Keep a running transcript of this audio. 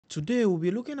Today we'll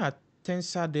be looking at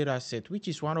TensorDataset, which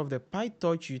is one of the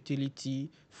PyTorch utility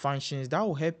functions that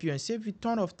will help you and save you a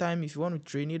ton of time if you want to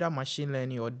train either machine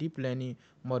learning or deep learning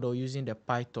model using the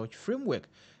PyTorch framework.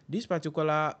 This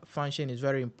particular function is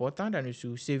very important and it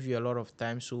will save you a lot of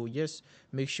time. So just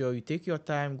make sure you take your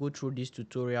time, go through this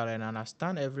tutorial and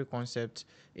understand every concept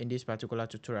in this particular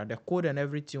tutorial. The code and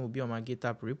everything will be on my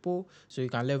GitHub repo so you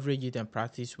can leverage it and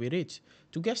practice with it.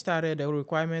 To get started, the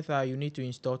requirements are you need to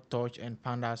install Torch and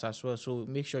Pandas as well. So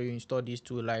make sure you install these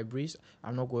two libraries.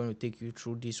 I'm not going to take you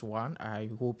through this one. I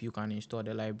hope you can install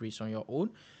the libraries on your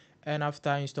own. And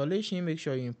after installation, make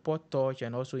sure you import Torch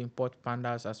and also import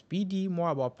Pandas as PD. More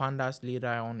about Pandas later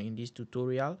on in this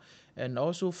tutorial. And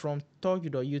also from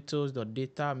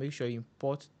torch.utils.data, make sure you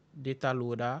import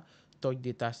DataLoader, Torch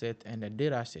Dataset, and the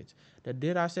Dataset. The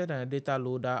Dataset and the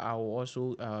DataLoader, I will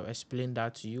also explain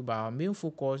that to you. But our main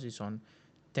focus is on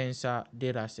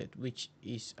TensorDataset, which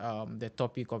is the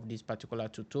topic of this particular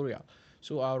tutorial.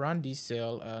 So I'll run this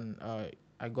cell and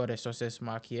I got a success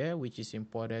mark here, which is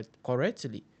imported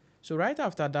correctly. So right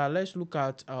after that, let's look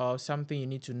at something you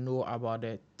need to know about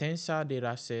the tensor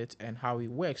dataset and how it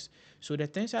works. So the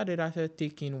tensor dataset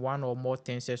taking one or more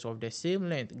tensors of the same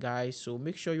length, guys. So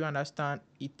make sure you understand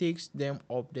it takes them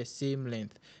of the same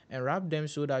length and wrap them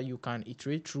so that you can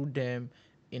iterate through them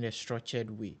in a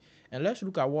structured way. And let's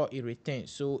look at what it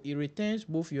returns. So it returns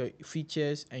both your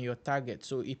features and your target.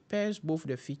 So it pairs both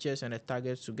the features and the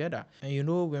targets together. And you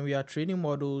know, when we are training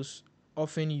models,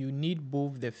 often you need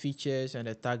both the features and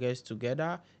the targets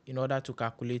together in order to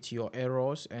calculate your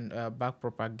errors and back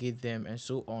propagate them and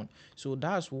so on. So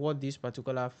that's what this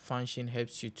particular function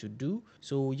helps you to do.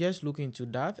 So just look into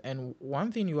that. And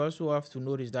one thing you also have to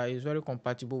notice that it's very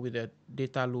compatible with the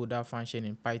data loader function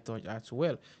in PyTorch as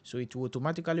well. So it will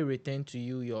automatically return to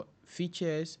you your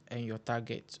features and your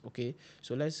targets. Okay,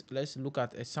 so let's look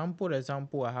at a sample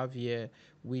example I have here,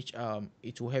 which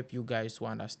it will help you guys to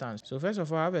understand. So first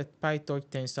of all, I have a PyTorch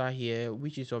tensor here,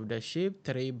 which is of the shape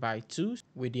 3 by 2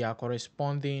 with their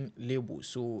corresponding labels.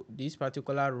 So this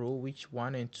particular row, which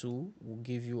 1 and 2 will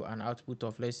give you an output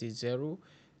of, let's say, 0,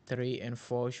 3 and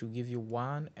 4 should give you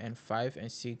 1, and 5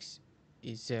 and 6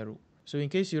 is 0. So in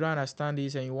case you don't understand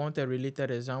this and you want a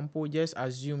related example, just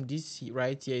assume this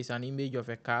right here is an image of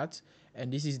a cat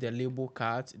and this is the label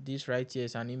cat. This right here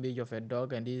is an image of a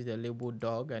dog and this is the label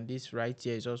dog, and this right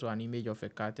here is also an image of a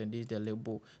cat and this is the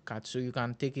label cat. So you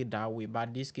can take it that way, but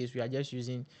in this case we are just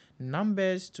using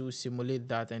numbers to simulate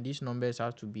that, and these numbers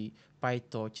have to be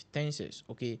PyTorch tensors.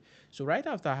 Okay, so right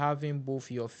after having both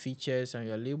your features and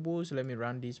your labels, let me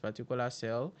run this particular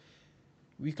cell.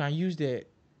 We can use the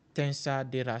tensor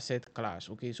dataset class.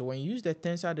 Okay, so when you use the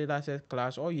tensor dataset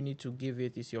class, all you need to give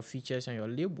it is your features and your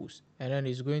labels, and then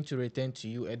it's going to return to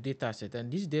you a dataset. And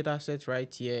this dataset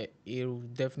right here, it will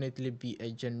definitely be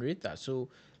a generator. So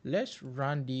let's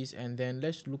run this and then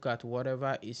let's look at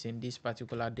whatever is in this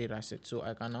particular dataset. So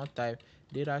I can now type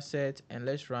dataset and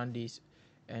let's run this,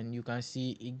 and you can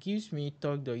see it gives me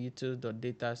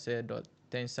talk.utils.dataset.tensor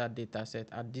dataset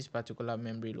at this particular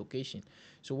memory location.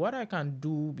 So what I can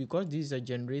do, because this is a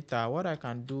generator, what I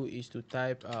can do is to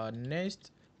type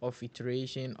next of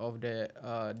iteration of the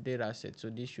dataset.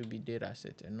 So this should be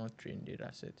dataset and not train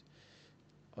dataset.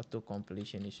 Auto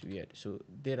completion is weird. So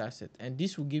dataset, and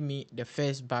this will give me the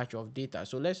first batch of data.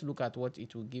 So let's look at what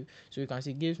it will give. So you can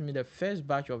see it gives me the first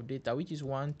batch of data, which is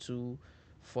 1, 2.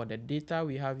 For the data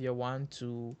we have here 1,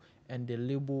 2, and the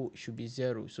label should be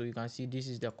 0. So you can see this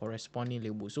is the corresponding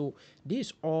label. So this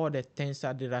is all the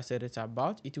tensor dataset is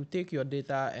about. It will take your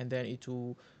data and then it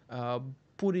will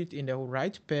put it in the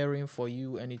right pairing for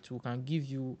you, and it will can give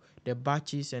you the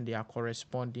batches and their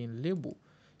corresponding label.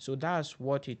 So that's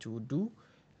what it will do.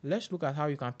 Let's look at how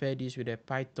you can pair this with the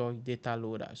PyTorch data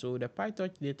loader. So the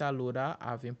PyTorch data loader,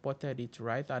 I've imported it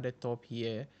right at the top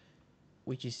here,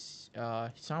 which is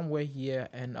somewhere here,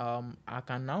 and I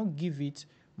can now give it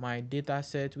my data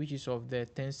set, which is of the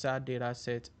tensor data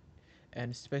set,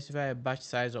 and specify a batch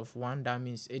size of 1. That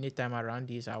means anytime I run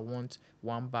this, I want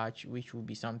 1 batch, which will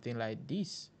be something like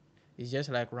this. It's just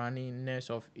like running nest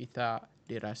of ether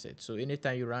data set. So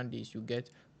anytime you run this, you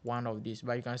get 1 of this,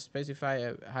 but you can specify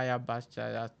a higher batch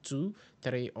size at 2,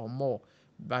 3 or more.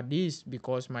 But this,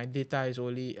 because my data is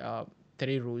only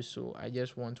 3 rows, so I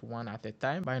just want 1 at a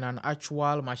time. But in an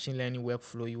actual machine learning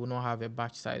workflow, you will not have a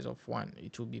batch size of 1.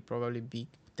 It will be probably big,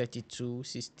 32,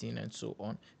 16 and so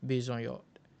on, based on your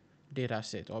data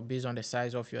set, or based on the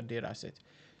size of your data set.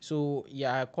 So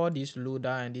yeah, I call this loader,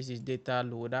 and this is data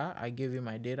loader. I give you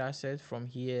my data set from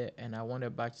here, and I want a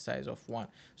batch size of 1.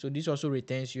 So this also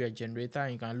returns you a generator,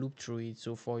 and you can loop through it.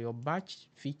 So for your batch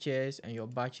features and your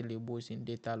batch labels in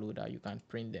data loader, you can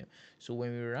print them. So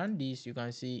when we run this, you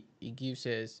can see it gives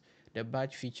us the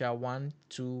batch feature 1,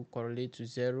 2 correlate to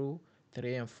 0,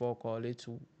 3 and 4 correlate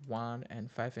to 1,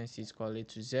 and 5 and 6 correlate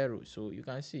to 0. So you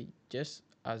can see just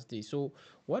as this. So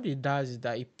what it does is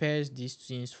that it pairs these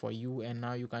things for you, and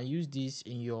now you can use this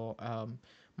in your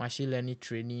machine learning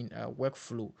training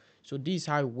workflow. So this is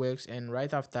how it works, and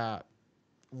right after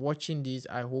watching this,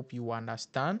 I hope you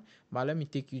understand. But let me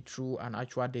take you through an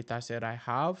actual data set I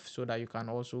have, so that you can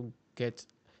also get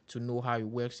to know how it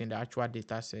works in the actual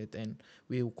data set, and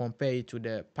we will compare it to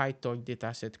the PyTorch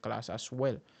dataset class as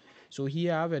well. So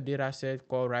here I have a data set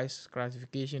called rice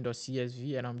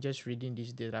classification.csv, and I'm just reading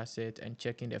this data set and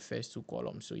checking the first 2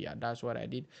 columns. So yeah, that's what I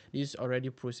did. This already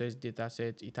processed data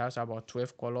set. It has about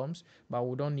 12 columns, but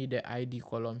we don't need the ID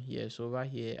column here. So over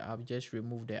here, I've just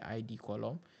removed the ID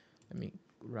column. Let me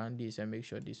run this and make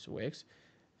sure this works.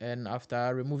 And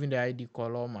after removing the ID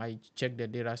column, I check the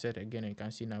data set again, and you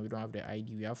can see now we don't have the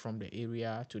ID. We have from the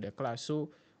area to the class.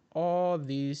 So all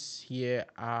these here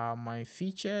are my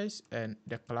features, and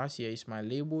the class here is my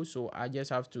label. So I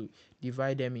just have to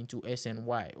divide them into S and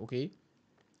Y, okay,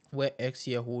 where X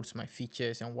here holds my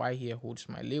features and Y here holds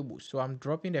my labels. So I'm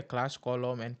dropping the class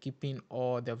column and keeping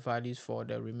all the values for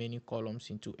the remaining columns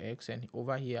into X, and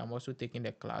over here I'm also taking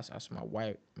the class as my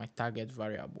Y, my target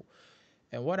variable.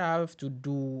 And what I have to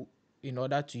do in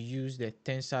order to use the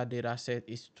tensor data set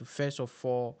is to first of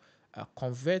all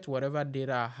convert whatever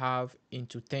data I have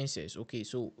into tensors. Okay,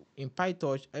 so in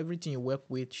PyTorch, everything you work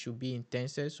with should be in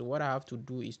tensors. So what I have to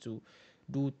do is to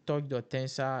do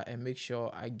torch.tensor and make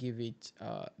sure I give it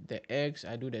the X.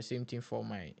 I do the same thing for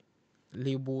my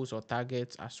labels or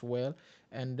targets as well.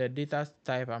 And the data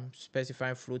type, I'm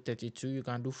specifying float 32. You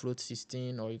can do float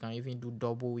 16, or you can even do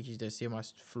double, which is the same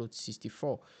as float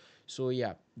 64. So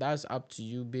yeah, that's up to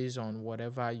you based on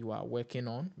whatever you are working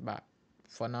on, but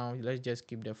for now let's just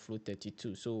keep the float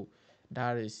 32. So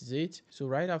that is it. So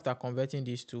right after converting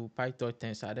this to PyTorch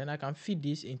tensor, then I can feed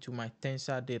this into my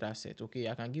tensor data set. Okay,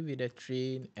 I can give it the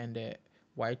train and the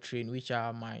Y train, which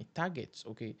are my targets.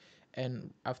 Okay,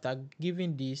 and after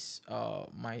giving this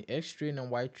my X train and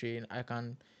Y train, I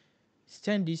can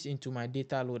send this into my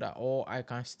data loader, or I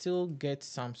can still get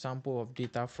some sample of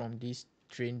data from this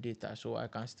train data. So I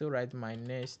can still write my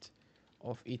nest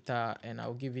of eta, and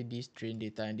I'll give it this train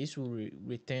data, and this will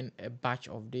return a batch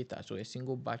of data, so a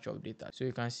single batch of data. So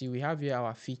you can see we have here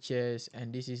our features,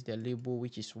 and this is the label,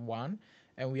 which is 1,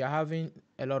 and we are having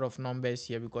a lot of numbers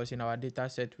here because in our data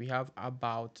set we have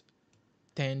about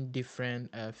 10 different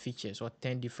features, or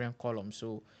 10 different columns.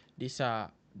 So these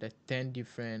are the 10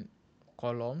 different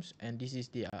columns, and this is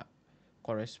the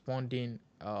corresponding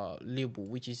label,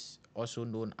 which is also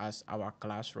known as our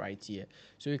class right here.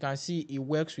 So you can see it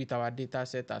works with our data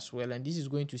set as well, and this is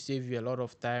going to save you a lot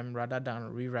of time rather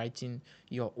than rewriting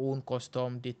your own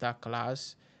custom data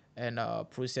class and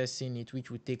processing it,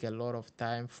 which will take a lot of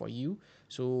time for you.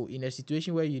 So in a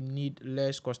situation where you need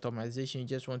less customization, you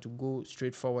just want to go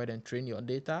straight forward and train your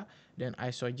data, then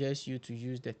I suggest you to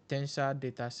use the tensor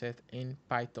dataset in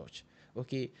PyTorch.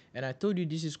 Okay, and I told you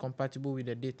this is compatible with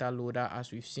the data loader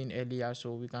as we've seen earlier.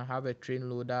 So we can have a train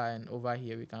loader, and over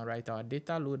here we can write our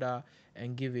data loader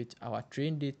and give it our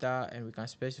train data, and we can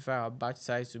specify our batch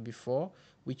size to be 4,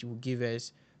 which will give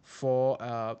us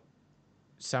 4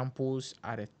 samples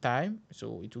at a time.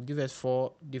 So it will give us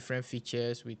 4 different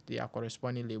features with their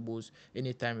corresponding labels.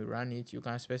 Anytime we run it, you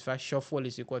can specify shuffle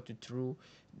is equal to true,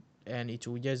 and it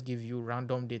will just give you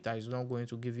random data. It's not going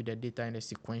to give you the data in a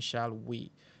sequential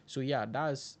way. So yeah,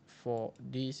 that's for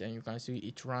this, and you can see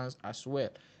it runs as well.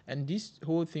 And this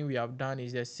whole thing we have done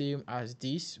is the same as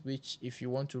this, which if you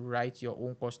want to write your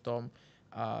own custom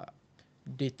uh,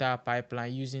 data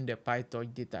pipeline using the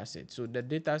PyTorch dataset. So the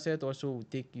dataset also will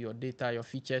take your data, your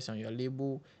features, and your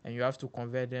label, and you have to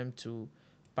convert them to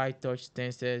PyTorch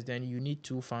tensors. Then you need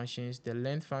 2 functions, the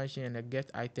length function and the get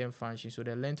item function. So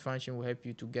the length function will help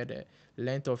you to get the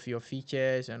length of your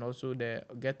features, and also the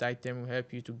get item will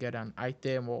help you to get an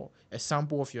item or a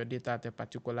sample of your data at a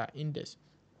particular index.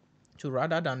 So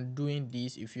rather than doing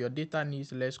this, if your data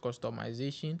needs less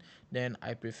customization, then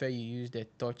I prefer you use the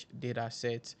touch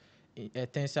dataset, a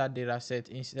tensor dataset,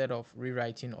 instead of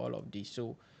rewriting all of this.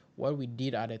 So what we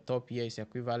did at the top here is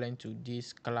equivalent to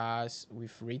this class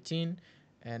we've written,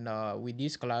 and with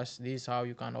this class, this is how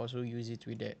you can also use it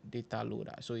with the data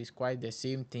loader. So it's quite the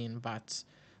same thing, but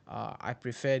I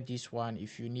prefer this one.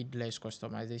 If you need less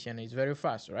customization, it's very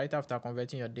fast. Right after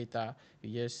converting your data,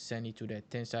 you just send it to the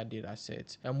tensor data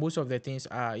set, and most of the things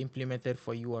are implemented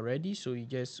for you already, so you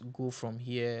just go from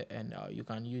here and you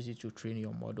can use it to train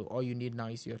your model. All you need now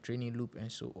is your training loop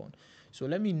and so on. So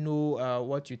let me know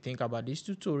what you think about this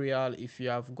tutorial. If you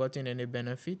have gotten any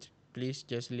benefit, please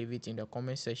just leave it in the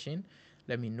comment section.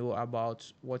 Let me know about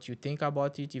what you think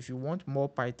about it. If you want more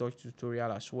PyTorch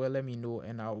tutorial as well, let me know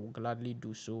and I will gladly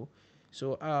do so.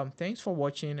 So thanks for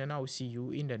watching, and I will see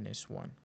you in the next one.